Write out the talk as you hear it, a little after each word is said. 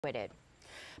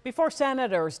Before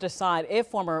senators decide if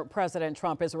former President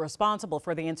Trump is responsible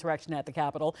for the insurrection at the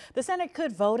Capitol, the Senate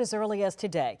could vote as early as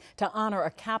today to honor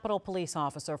a Capitol police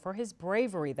officer for his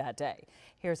bravery that day.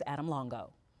 Here's Adam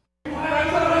Longo.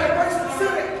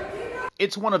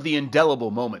 It's one of the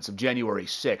indelible moments of January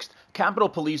 6th. Capitol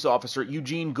Police Officer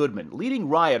Eugene Goodman leading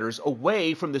rioters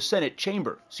away from the Senate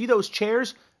chamber. See those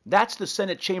chairs? That's the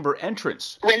Senate chamber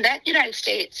entrance. When that United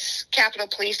States Capitol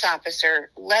Police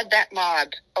officer led that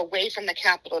mob away from the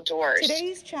Capitol doors,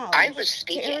 I was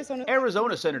speaking.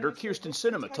 Arizona Senator Kyrsten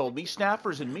Sinema told me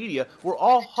staffers and media were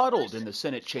all huddled in the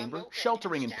Senate chamber,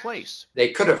 sheltering in place. They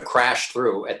could have crashed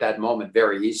through at that moment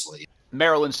very easily.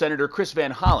 Maryland Senator Chris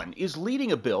Van Hollen is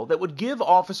leading a bill that would give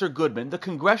Officer Goodman the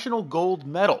Congressional Gold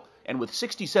Medal. And with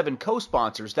 67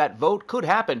 co-sponsors, that vote could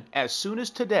happen as soon as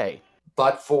today.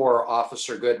 But for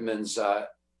Officer Goodman's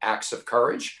acts of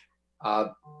courage,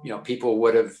 people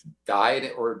would have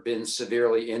died or been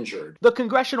severely injured. The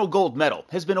Congressional Gold Medal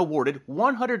has been awarded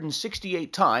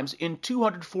 168 times in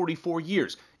 244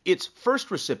 years. Its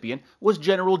first recipient was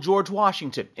General George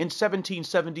Washington in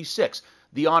 1776.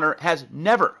 The honor has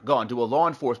never gone to a law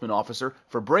enforcement officer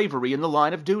for bravery in the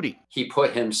line of duty. He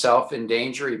put himself in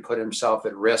danger. He put himself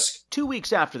at risk. 2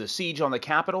 weeks after the siege on the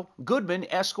Capitol, Goodman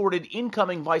escorted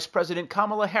incoming Vice President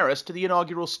Kamala Harris to the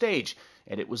inaugural stage.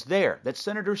 And it was there that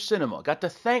Senator Sinema got to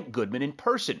thank Goodman in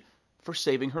person for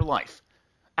saving her life.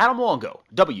 Adam Longo,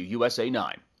 WUSA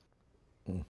 9.